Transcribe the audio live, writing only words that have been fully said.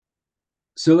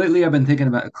So lately I've been thinking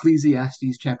about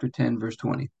Ecclesiastes chapter 10, verse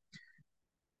 20.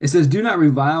 It says, "Do not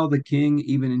revile the king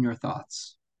even in your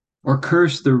thoughts, or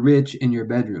curse the rich in your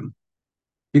bedroom,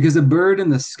 because a bird in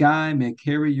the sky may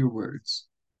carry your words,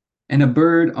 and a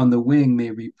bird on the wing may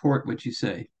report what you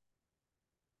say." I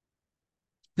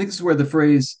think this is where the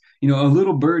phrase, a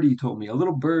little birdie told me, a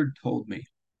little bird told me.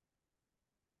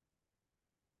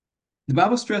 The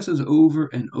Bible stresses over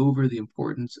and over the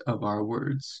importance of our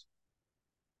words.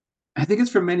 I think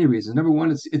it's for many reasons. Number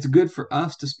one, it's good for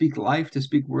us to speak life, to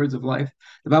speak words of life.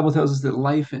 The Bible tells us that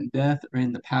life and death are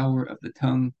in the power of the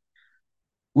tongue.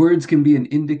 Words can be an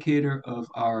indicator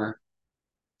of our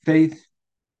faith.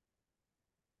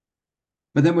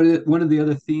 But then one of the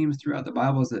other themes throughout the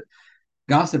Bible is that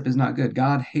gossip is not good.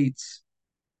 God hates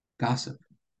gossip.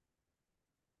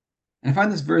 And I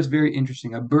find this verse very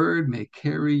interesting. A bird may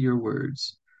carry your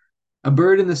words. A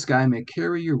bird in the sky may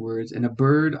carry your words, and a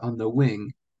bird on the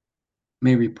wing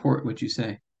may report what you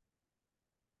say.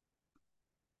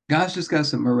 God's just got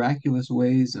some miraculous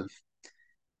ways of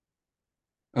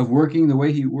working. The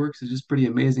way he works is just pretty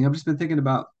amazing. I've just been thinking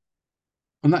about,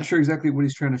 I'm not sure exactly what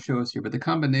he's trying to show us here, but the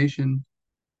combination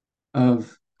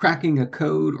of cracking a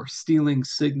code or stealing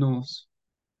signals.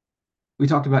 We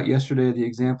talked about yesterday the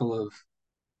example of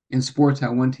in sports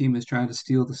how one team is trying to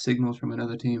steal the signals from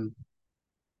another team.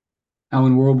 How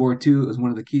in World War II it was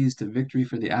one of the keys to victory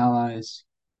for the Allies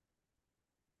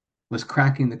was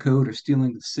cracking the code or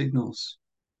stealing the signals.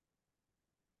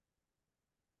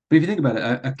 But if you think about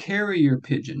it, a carrier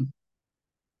pigeon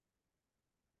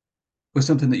was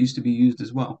something that used to be used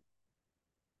as well.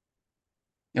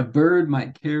 A bird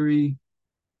might carry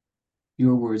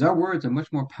your words. Our words are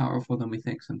much more powerful than we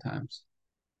think sometimes.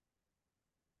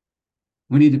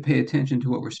 We need to pay attention to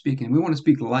what we're speaking. We want to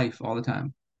speak life all the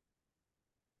time.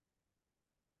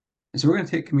 And so we're going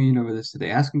to take communion over this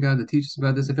today, asking God to teach us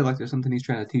about this. I feel like there's something He's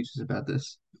trying to teach us about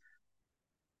this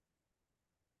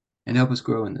and help us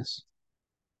grow in this.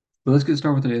 But let's get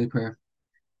started with the daily prayer,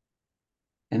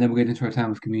 and then we'll get into our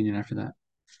time of communion after that.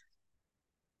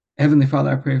 Heavenly Father,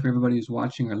 I pray for everybody who's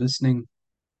watching or listening,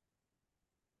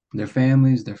 their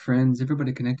families, their friends,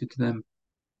 everybody connected to them,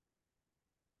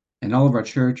 and all of our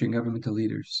church and governmental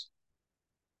leaders.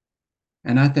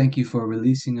 And I thank you for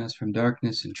releasing us from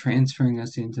darkness and transferring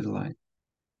us into the light,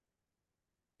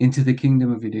 into the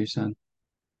kingdom of your dear Son.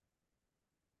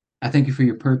 I thank you for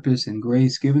your purpose and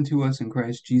grace given to us in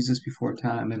Christ Jesus before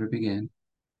time ever began.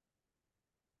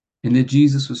 And that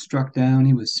Jesus was struck down,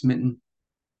 he was smitten,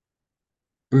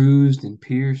 bruised and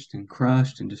pierced and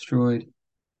crushed and destroyed.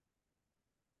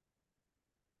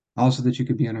 Also, that you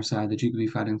could be on our side, that you could be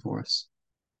fighting for us.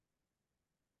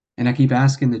 And I keep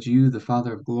asking that you, the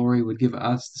Father of glory, would give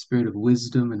us the spirit of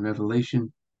wisdom and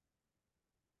revelation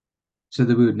so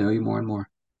that we would know you more and more.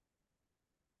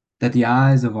 That the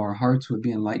eyes of our hearts would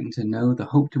be enlightened to know the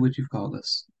hope to which you've called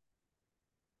us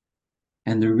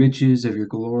and the riches of your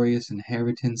glorious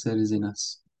inheritance that is in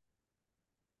us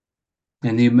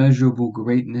and the immeasurable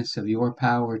greatness of your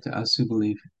power to us who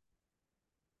believe.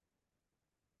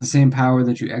 The same power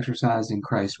that you exercised in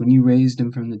Christ when you raised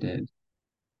him from the dead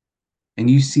and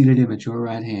you seated him at your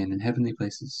right hand in heavenly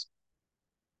places,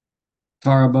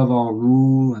 far above all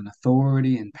rule and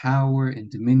authority and power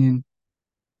and dominion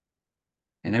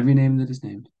and every name that is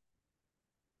named,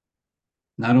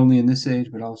 not only in this age,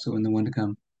 but also in the one to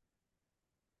come.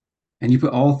 And you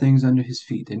put all things under his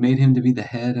feet and made him to be the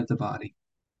head of the body,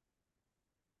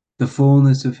 the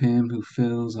fullness of him who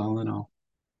fills all in all.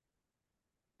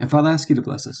 And Father, I ask you to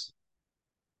bless us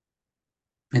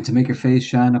and to make your face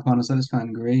shine upon us. Let us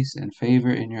find grace and favor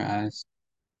in your eyes.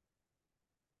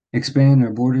 Expand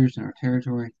our borders and our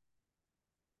territory.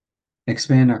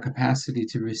 Expand our capacity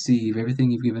to receive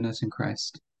everything you've given us in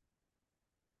Christ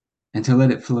and to let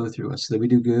it flow through us so that we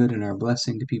do good and are a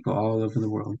blessing to people all over the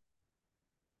world.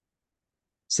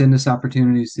 Send us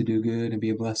opportunities to do good and be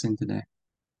a blessing today.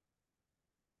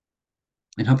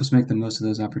 And help us make the most of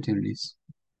those opportunities.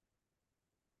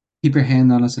 Keep your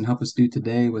hand on us and help us do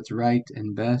today what's right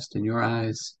and best in your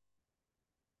eyes,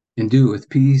 and do it with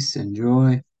peace and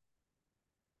joy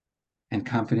and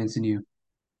confidence in you.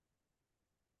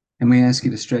 And we ask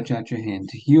you to stretch out your hand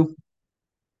to heal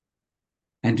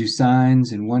and do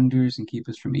signs and wonders and keep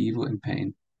us from evil and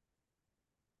pain.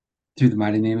 Through the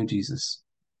mighty name of Jesus.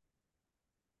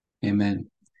 Amen.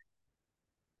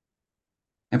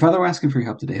 And Father, we're asking for your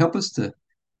help today. Help us to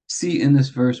see in this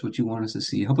verse what you want us to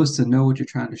see. Help us to know what you're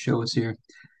trying to show us here.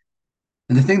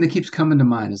 And the thing that keeps coming to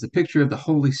mind is the picture of the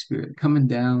Holy Spirit coming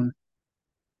down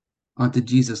onto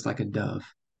Jesus like a dove.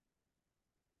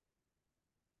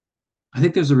 I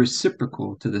think there's a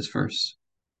reciprocal to this verse.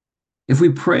 If we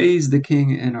praise the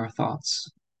King in our thoughts,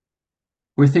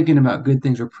 we're thinking about good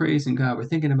things. We're praising God. We're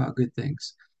thinking about good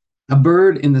things. A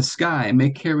bird in the sky may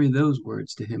carry those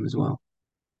words to him as well,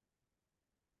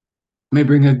 may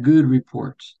bring a good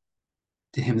report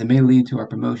to him that may lead to our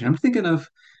promotion. I'm thinking of,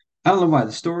 I don't know why,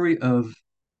 the story of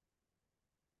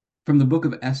from the book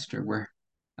of Esther, where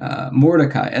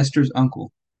Mordecai, Esther's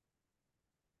uncle,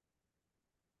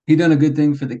 he done a good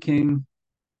thing for the king,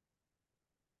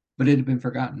 but it had been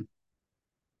forgotten.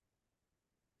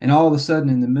 And all of a sudden,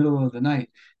 in the middle of the night,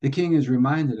 the king is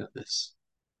reminded of this.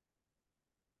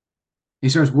 He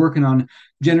starts working on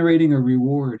generating a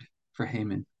reward for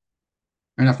Haman,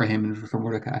 or not for Haman, for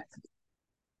Mordecai.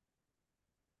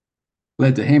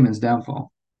 Led to Haman's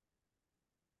downfall.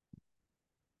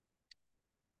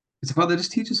 So, Father,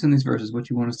 just teach us in these verses what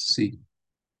you want us to see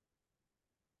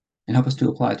and help us to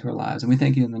apply it to our lives. And we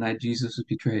thank you in the night Jesus was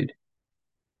betrayed.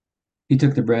 He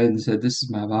took the bread and said, "This is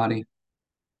my body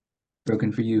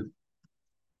broken for you.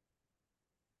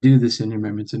 Do this in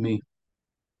remembrance of me."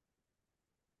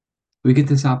 We get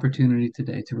this opportunity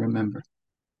today to remember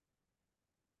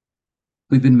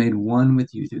we've been made one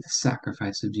with you through the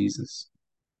sacrifice of Jesus.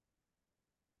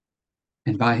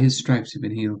 And by his stripes we've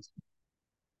been healed.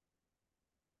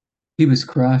 He was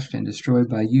crushed and destroyed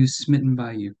by you, smitten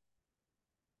by you,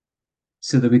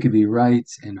 so that we could be right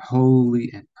and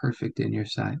holy and perfect in your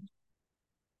sight,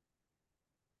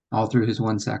 all through his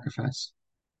one sacrifice.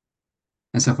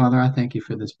 And so, Father, I thank you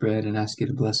for this bread and ask you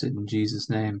to bless it in Jesus'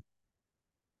 name.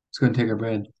 Let's go and take our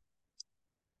bread.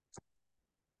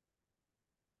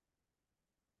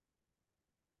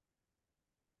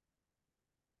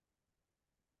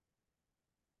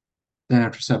 Then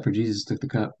after supper, Jesus took the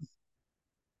cup.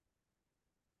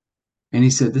 And he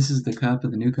said, "This is the cup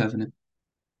of the new covenant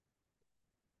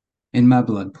in my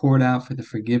blood, poured out for the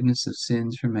forgiveness of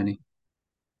sins for many."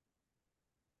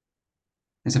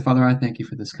 And so, Father, I thank you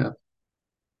for this cup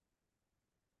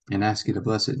and ask you to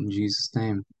bless it in Jesus'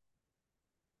 name.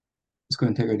 Let's go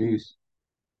and take our juice.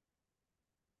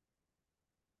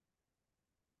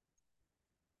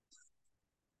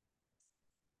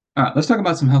 All right, let's talk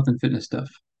about some health and fitness stuff.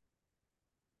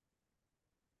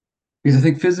 Because I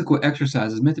think physical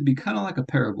exercise is meant to be kind of like a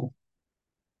parable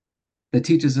that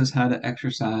teaches us how to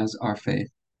exercise our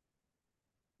faith.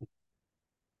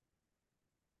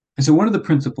 And so, one of the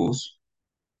principles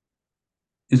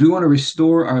is we want to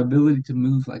restore our ability to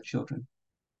move like children.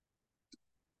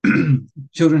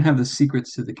 Children have the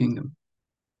secrets to the kingdom.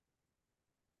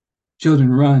 Children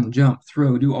run, jump,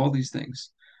 throw, do all these things.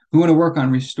 We want to work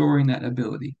on restoring that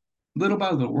ability. Little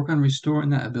by little, work on restoring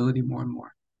that ability more and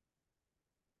more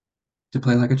to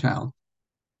play like a child.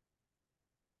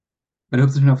 But I hope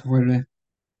this is enough for today.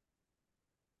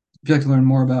 If you'd like to learn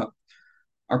more about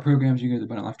our programs, you can go to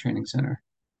the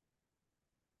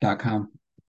AbundantLifeTrainingCenter.com.